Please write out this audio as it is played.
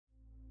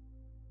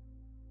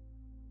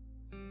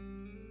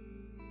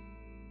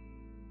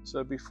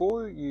So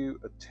before you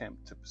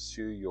attempt to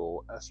pursue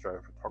your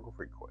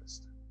astrophotography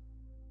quest,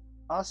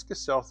 ask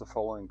yourself the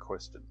following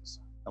questions.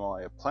 Am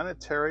I a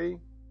planetary,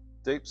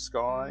 deep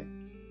sky,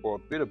 or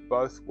a bit of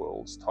both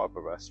worlds type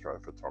of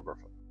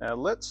astrophotographer? Now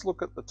let's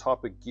look at the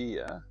type of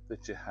gear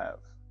that you have.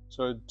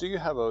 So do you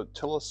have a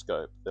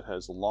telescope that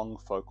has a long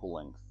focal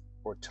length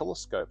or a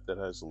telescope that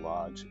has a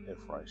large F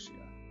ratio?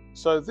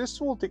 So this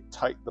will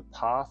dictate the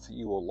path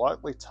you will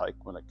likely take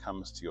when it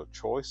comes to your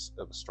choice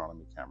of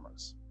astronomy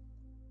cameras,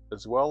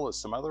 as well as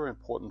some other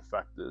important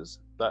factors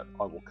that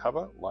I will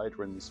cover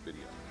later in this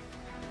video.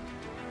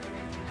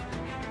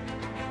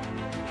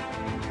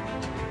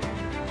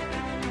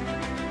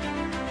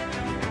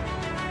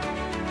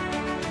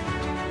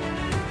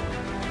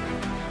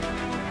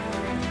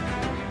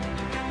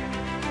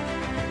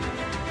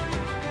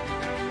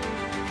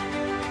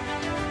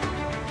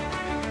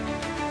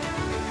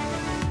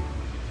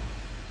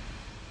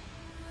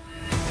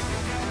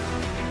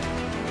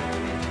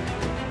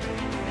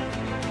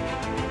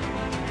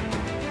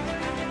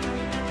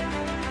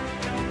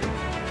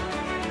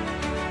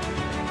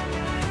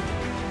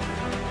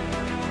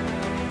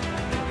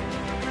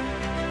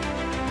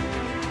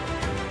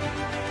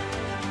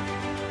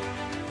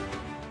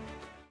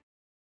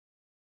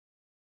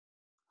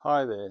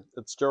 Hi there,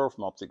 it's Gerald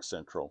from Optics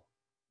Central.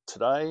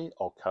 Today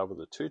I'll cover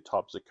the two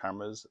types of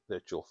cameras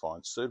that you'll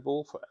find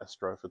suitable for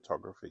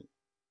astrophotography: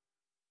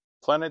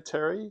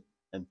 planetary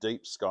and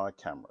deep sky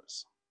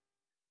cameras.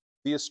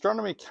 The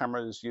astronomy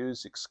cameras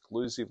used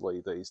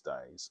exclusively these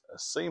days are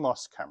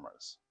CMOS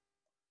cameras,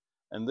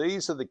 and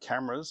these are the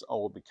cameras I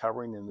will be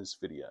covering in this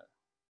video.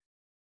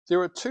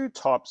 There are two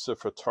types of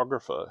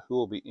photographer who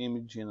will be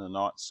imaging the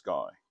night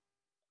sky.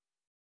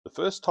 The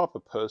first type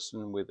of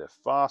person with their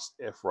fast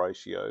F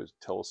ratio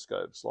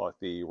telescopes like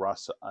the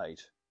Rachna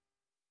 8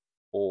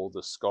 or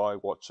the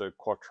Skywatcher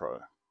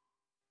Quattro.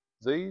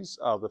 These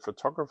are the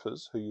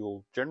photographers who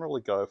you'll generally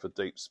go for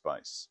deep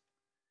space.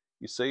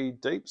 You see,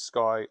 deep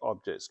sky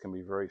objects can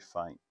be very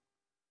faint,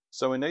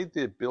 so we need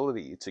the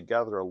ability to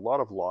gather a lot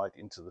of light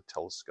into the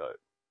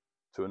telescope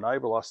to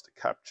enable us to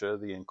capture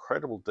the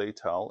incredible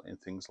detail in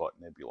things like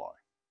nebulae.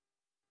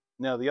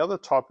 Now, the other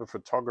type of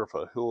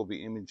photographer who will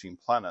be imaging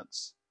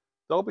planets,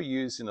 they'll be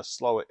using a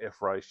slower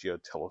F ratio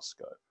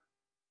telescope,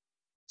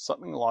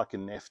 something like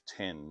an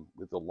F10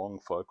 with a long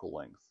focal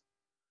length.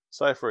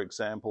 Say, for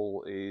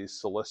example,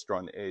 is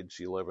Celestron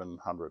Edge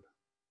 1100.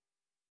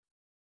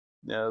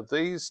 Now,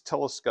 these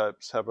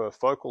telescopes have a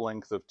focal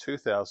length of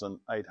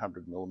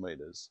 2,800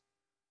 millimeters,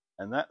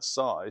 and that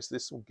size,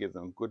 this will give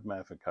them good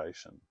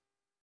magnification.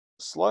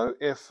 Slow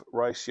F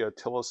ratio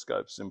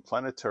telescopes in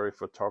planetary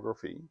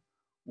photography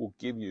will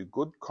give you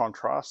good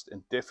contrast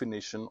and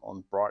definition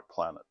on bright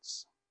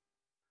planets.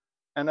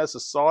 And as a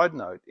side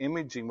note,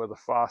 imaging with a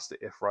faster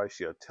F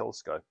ratio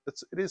telescope,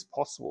 it is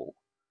possible,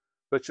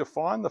 but you'll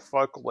find the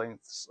focal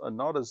lengths are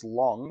not as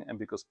long, and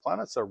because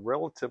planets are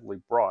relatively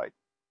bright,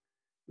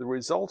 the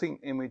resulting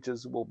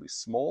images will be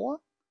smaller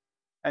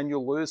and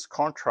you'll lose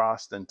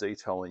contrast and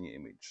detail in your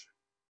image.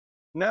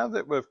 Now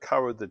that we've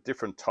covered the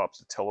different types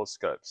of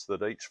telescopes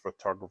that each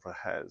photographer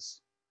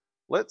has,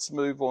 let's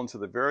move on to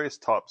the various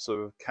types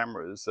of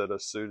cameras that are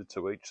suited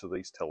to each of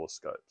these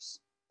telescopes.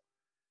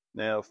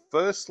 Now,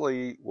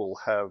 firstly, we'll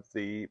have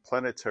the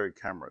planetary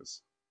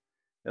cameras.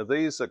 Now,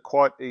 these are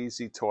quite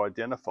easy to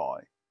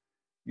identify,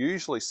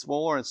 usually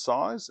smaller in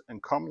size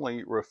and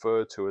commonly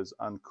referred to as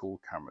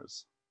uncooled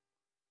cameras.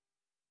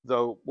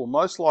 Though will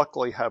most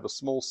likely have a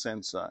small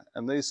sensor,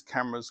 and these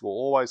cameras will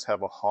always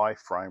have a high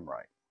frame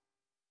rate.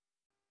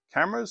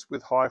 Cameras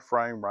with high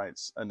frame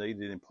rates are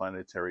needed in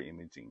planetary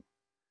imaging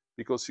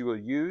because you will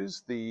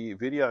use the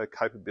video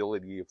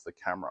capability of the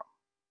camera.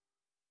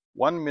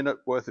 1 minute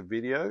worth of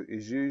video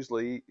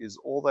is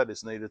all that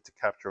is needed to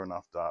capture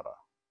enough data.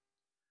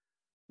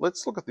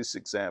 Let's look at this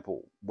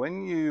example.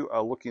 When you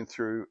are looking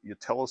through your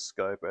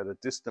telescope at a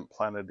distant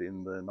planet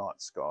in the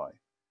night sky,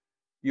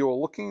 you are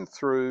looking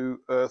through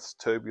Earth's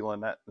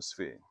turbulent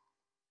atmosphere.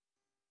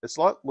 It's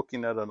like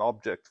looking at an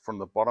object from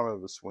the bottom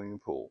of a swimming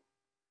pool.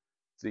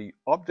 The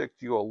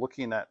object you are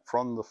looking at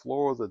from the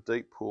floor of the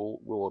deep pool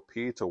will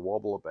appear to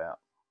wobble about.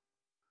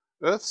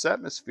 Earth's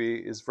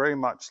atmosphere is very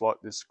much like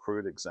this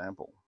crude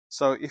example.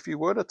 So if you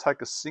were to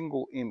take a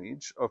single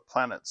image of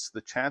planets,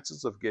 the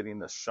chances of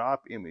getting a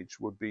sharp image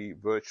would be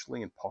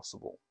virtually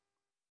impossible.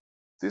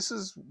 This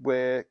is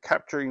where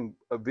capturing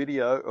a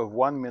video of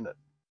 1 minute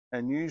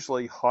and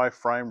usually high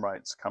frame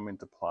rates come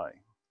into play.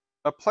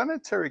 A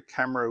planetary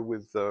camera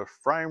with a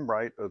frame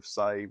rate of,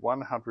 say,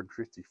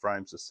 150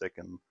 frames a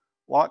second,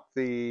 like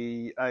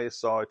the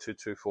ASI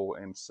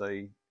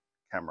 224MC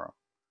camera,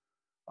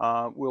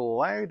 will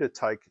allow you to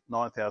take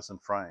 9,000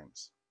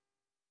 frames.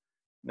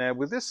 Now,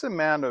 with this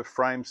amount of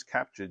frames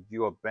captured,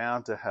 you are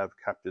bound to have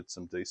captured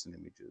some decent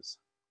images.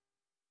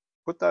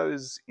 Put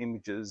those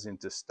images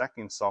into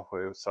stacking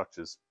software such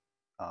as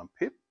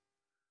PIP.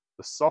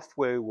 The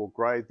software will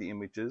grade the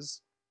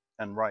images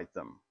and rate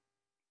them,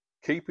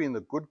 keeping the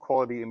good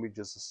quality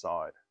images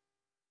aside.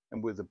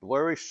 And with the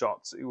blurry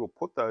shots, it will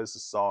put those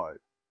aside.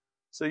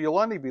 So you'll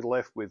only be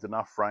left with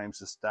enough frames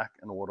to stack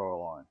and auto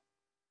align.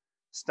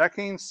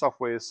 Stacking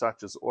software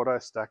such as Auto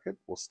Stack It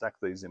will stack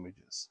these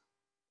images.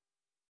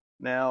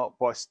 Now,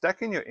 by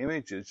stacking your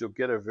images, you'll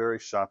get a very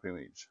sharp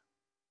image.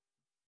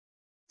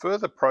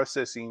 Further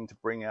processing to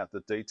bring out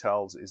the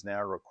details is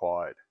now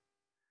required.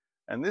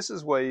 And this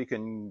is where you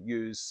can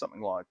use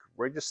something like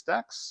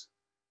Registacks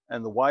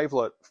and the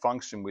wavelet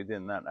function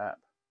within that app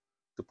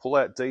to pull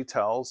out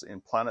details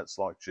in planets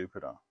like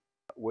Jupiter,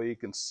 where you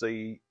can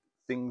see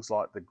things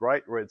like the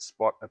Great Red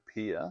Spot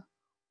appear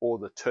or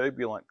the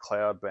turbulent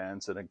cloud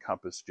bands that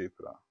encompass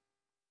Jupiter.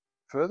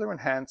 Further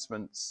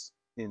enhancements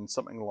in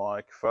something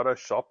like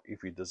Photoshop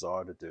if you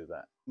desire to do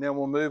that. Now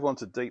we'll move on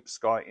to deep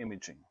sky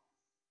imaging.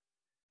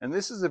 And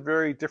this is a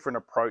very different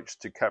approach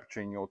to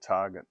capturing your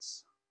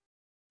targets.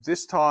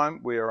 This time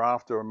we are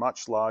after a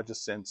much larger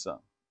sensor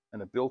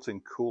and a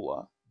built-in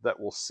cooler that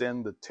will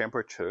send the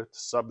temperature to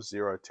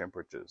sub-zero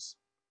temperatures.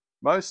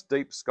 Most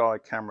deep sky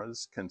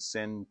cameras can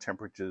send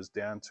temperatures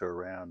down to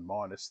around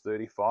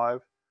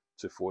 -35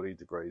 to 40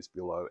 degrees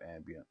below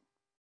ambient.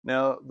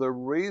 Now, the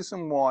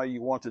reason why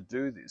you want to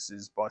do this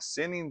is by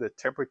sending the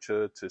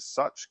temperature to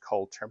such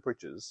cold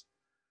temperatures,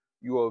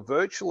 you are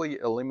virtually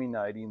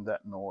eliminating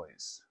that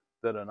noise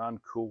that an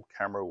uncooled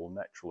camera will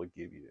naturally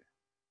give you.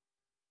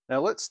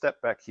 Now, let's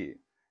step back here.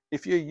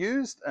 If you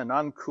used an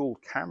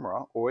uncooled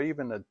camera or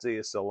even a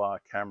DSLR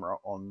camera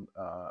on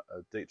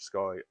a deep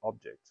sky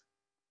object,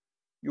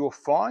 you will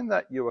find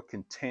that you are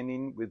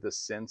contending with a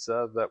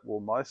sensor that will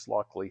most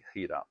likely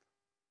heat up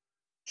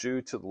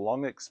due to the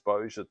long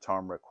exposure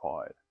time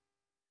required.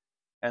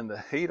 And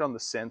the heat on the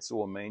sensor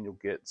will mean you'll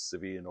get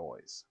severe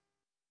noise.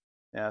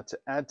 Now, to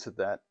add to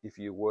that, if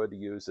you were to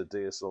use a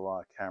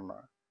DSLR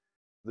camera,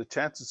 the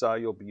chances are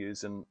you'll be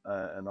using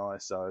an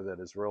ISO that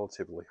is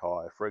relatively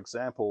high. For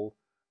example,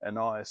 an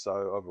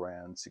ISO of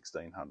around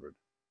 1600.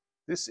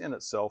 This in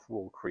itself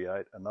will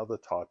create another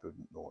type of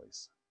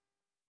noise.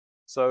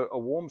 So a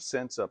warm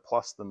sensor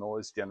plus the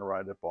noise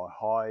generated by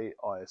high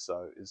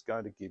ISO is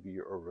going to give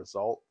you a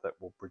result that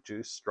will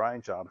produce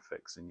strange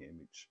artifacts in your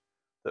image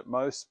that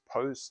most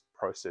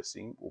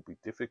post-processing will be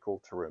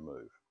difficult to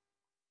remove.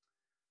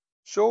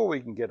 Sure,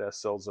 we can get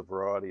ourselves a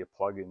variety of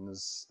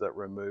plugins that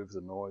remove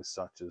the noise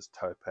such as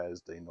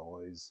Topaz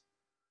Denoise,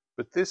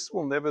 but this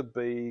will never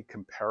be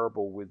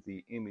comparable with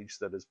the image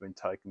that has been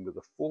taken with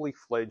a fully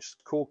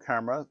fledged cool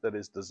camera that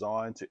is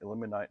designed to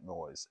eliminate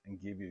noise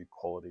and give you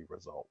quality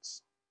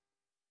results.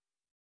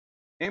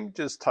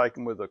 Images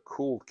taken with a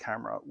cooled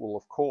camera will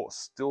of course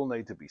still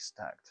need to be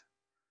stacked.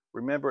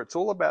 Remember, it's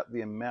all about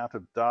the amount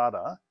of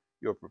data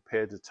you're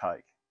prepared to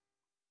take.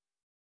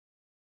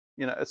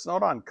 You know, it's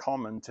not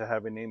uncommon to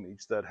have an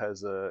image that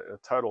has a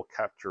total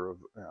capture of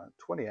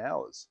 20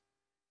 hours.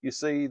 You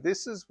see,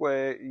 this is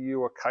where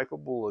you are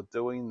capable of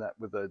doing that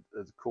with a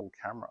cooled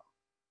camera.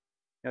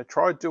 You know,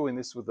 try doing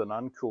this with an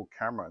uncooled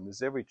camera and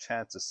there's every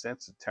chance the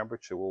sensor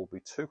temperature will be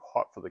too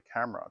hot for the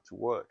camera to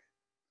work,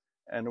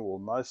 and it will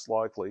most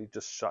likely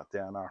just shut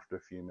down after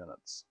a few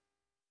minutes.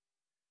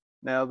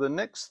 Now, the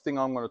next thing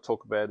I'm going to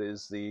talk about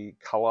is the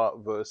color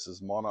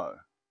versus mono.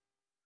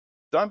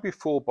 Don't be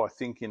fooled by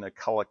thinking a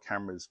color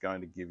camera is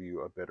going to give you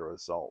a better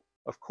result.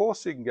 Of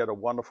course, you can get a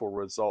wonderful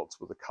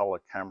results with a color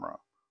camera,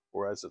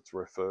 or as it's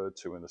referred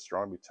to in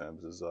astronomy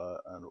terms as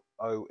an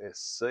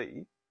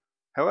OSC.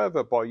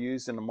 However, by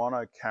using a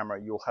mono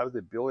camera, you'll have the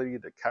ability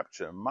to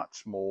capture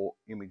much more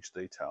image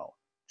detail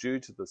due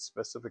to the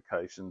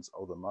specifications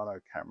of the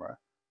mono camera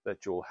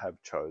that you'll have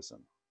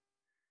chosen.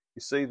 You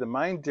see, the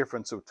main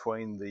difference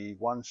between the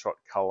one-shot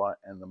color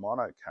and the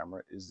mono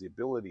camera is the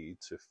ability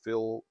to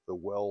fill the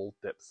well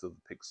depth of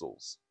the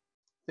pixels.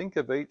 Think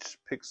of each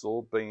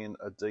pixel being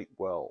a deep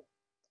well.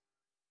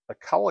 A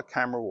color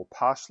camera will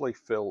partially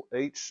fill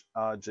each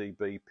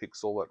RGB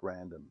pixel at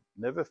random,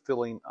 never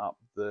filling up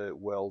the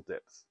well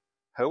depth.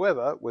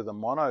 However, with a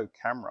mono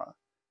camera,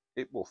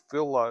 it will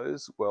fill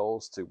those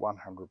wells to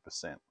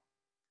 100%.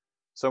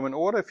 So in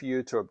order for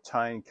you to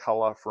obtain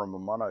color from a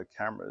mono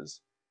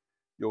cameras,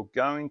 you're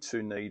going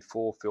to need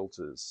 4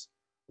 filters: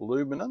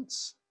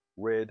 luminance,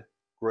 red,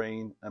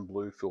 green, and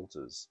blue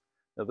filters.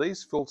 Now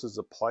these filters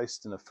are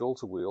placed in a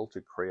filter wheel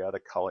to create a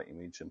color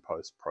image in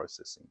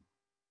post-processing.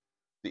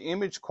 The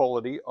image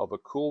quality of a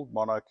cooled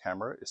mono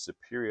camera is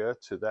superior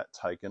to that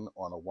taken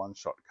on a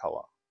one-shot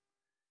color.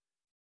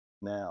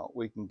 Now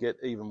we can get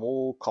even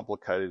more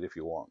complicated if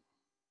you want.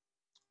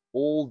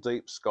 All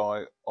deep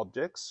sky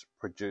objects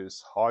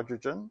produce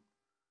hydrogen,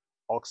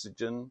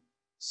 oxygen,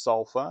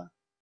 sulfur,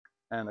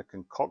 and a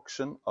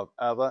concoction of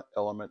other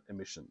element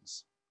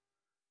emissions.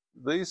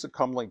 These are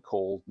commonly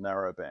called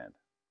narrowband.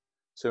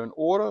 So in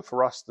order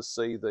for us to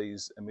see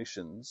these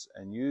emissions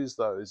and use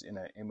those in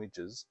our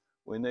images,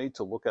 we need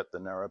to look at the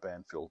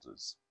narrowband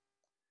filters.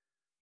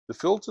 The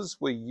filters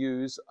we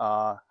use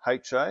are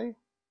HA,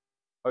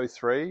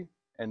 O3,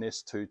 and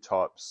S2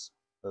 types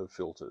of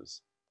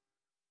filters.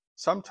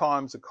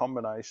 Sometimes a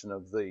combination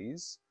of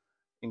these,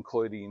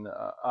 including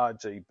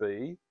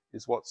RGB,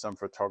 is what some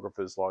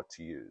photographers like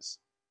to use.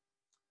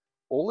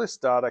 All this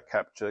data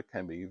capture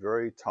can be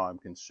very time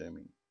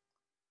consuming.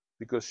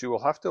 because you will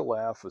have to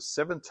allow for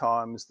 7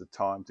 times the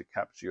time to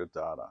capture your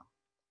data.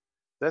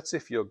 That's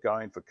if you're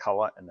going for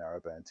color and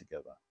narrowband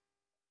together.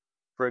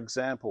 For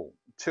example,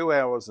 2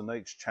 hours in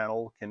each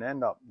channel can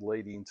end up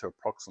leading to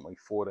approximately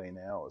 14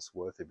 hours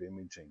worth of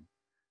imaging,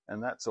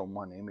 and that's on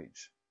one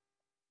image.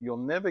 You'll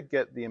never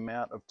get the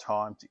amount of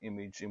time to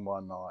image in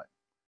one night.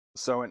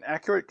 So an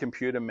accurate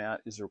computer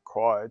mount is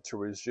required to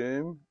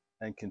resume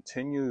and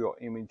continue your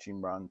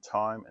imaging run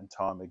time and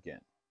time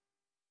again.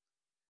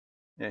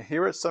 Now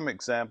here are some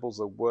examples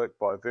of work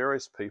by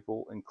various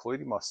people,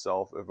 including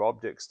myself, of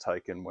objects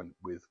taken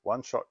with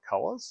one-shot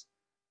colors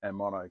and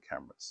mono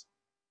cameras.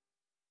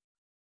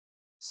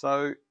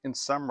 So in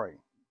summary,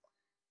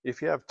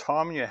 if you have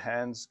time on your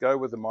hands, go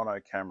with the mono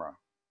camera.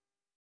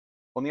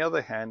 On the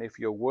other hand, if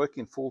you're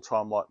working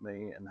full-time like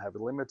me and have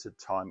a limited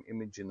time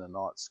imaging the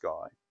night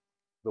sky,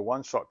 the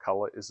one-shot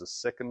color is the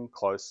second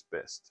close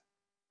best.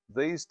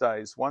 These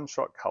days,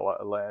 one-shot color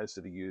allows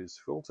you to use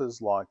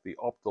filters like the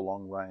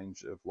opto-long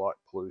range of light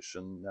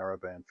pollution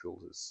narrowband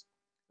filters,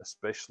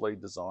 especially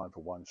designed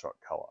for one-shot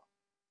color.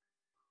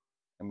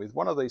 And with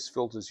one of these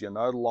filters, you're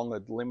no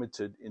longer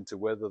limited into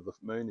whether the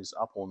moon is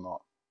up or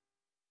not.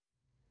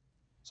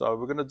 So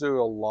we're going to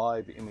do a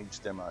live image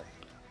demo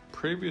here.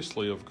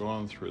 Previously, I've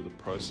gone through the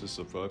process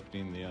of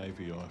opening the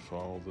AVI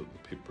file that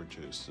the PIP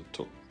produced. It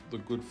took the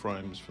good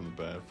frames from the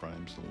bad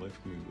frames and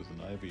left me with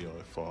an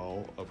AVI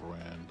file of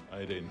around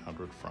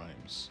 1800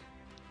 frames.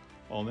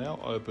 I'll now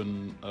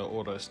open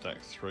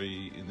AutoStack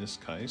 3 in this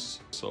case.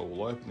 So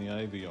we'll open the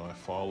AVI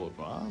file of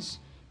Mars.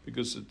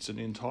 Because it's an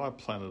entire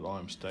planet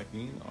I'm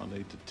stacking, I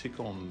need to tick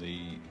on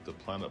the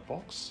planet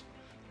box,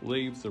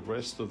 leave the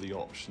rest of the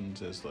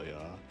options as they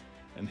are,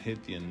 and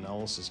hit the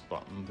analysis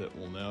button that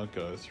will now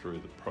go through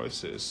the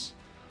process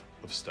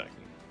of stacking.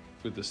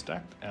 With the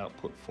stacked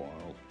output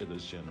file it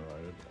has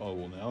generated, I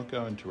will now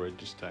go into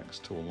Registacks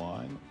to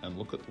align and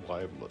look at the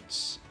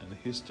wavelets and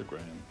a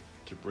histogram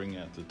to bring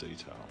out the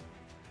detail.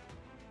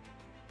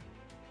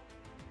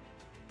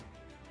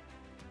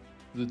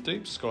 The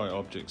deep sky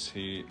objects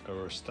here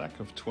are a stack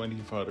of 20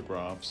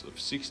 photographs of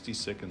 60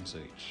 seconds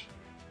each.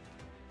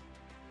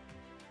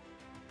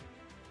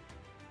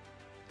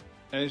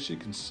 As you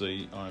can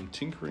see, I am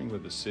tinkering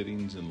with the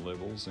settings and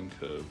levels and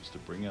curves to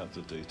bring out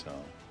the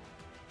detail.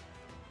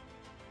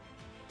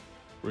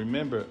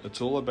 Remember,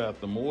 it's all about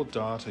the more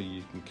data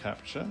you can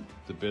capture,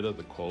 the better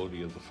the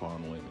quality of the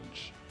final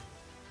image.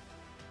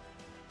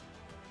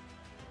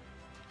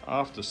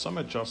 After some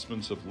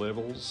adjustments of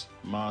levels,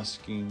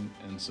 masking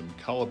and some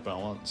color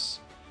balance,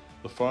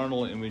 the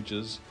final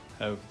images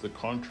have the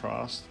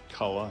contrast,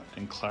 color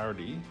and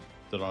clarity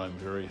that I am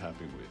very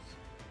happy with.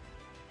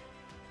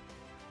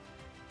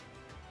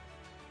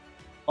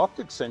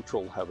 Optics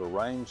Central have a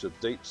range of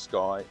deep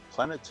sky,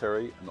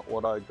 planetary and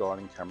auto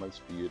guiding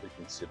cameras for you to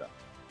consider.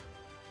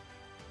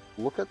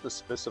 Look at the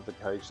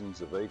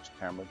specifications of each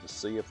camera to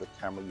see if the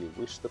camera you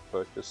wish to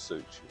purchase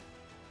suits you.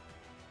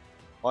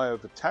 I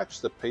have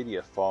attached the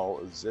PDF file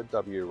of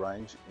ZW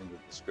range in the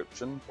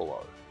description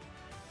below.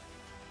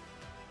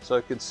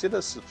 So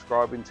consider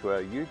subscribing to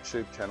our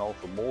YouTube channel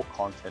for more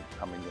content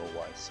coming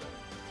your way soon.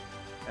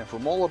 And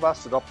from all of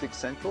us at Optics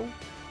Central,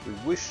 we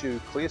wish you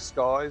clear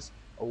skies,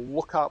 a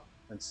look up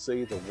and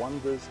see the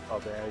wonders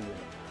of our universe.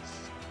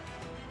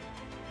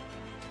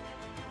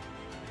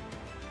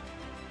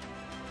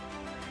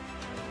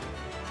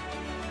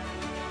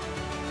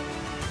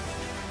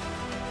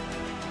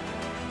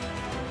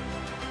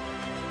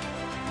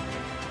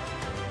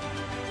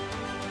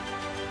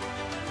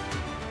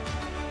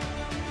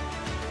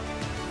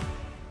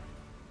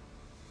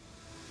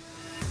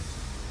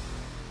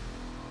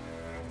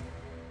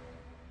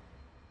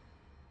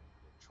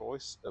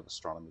 Choice of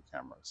astronomy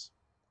cameras,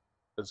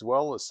 as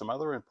well as some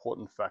other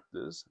important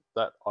factors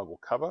that I will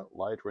cover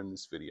later in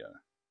this video.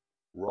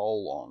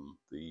 Roll on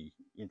the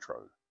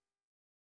intro.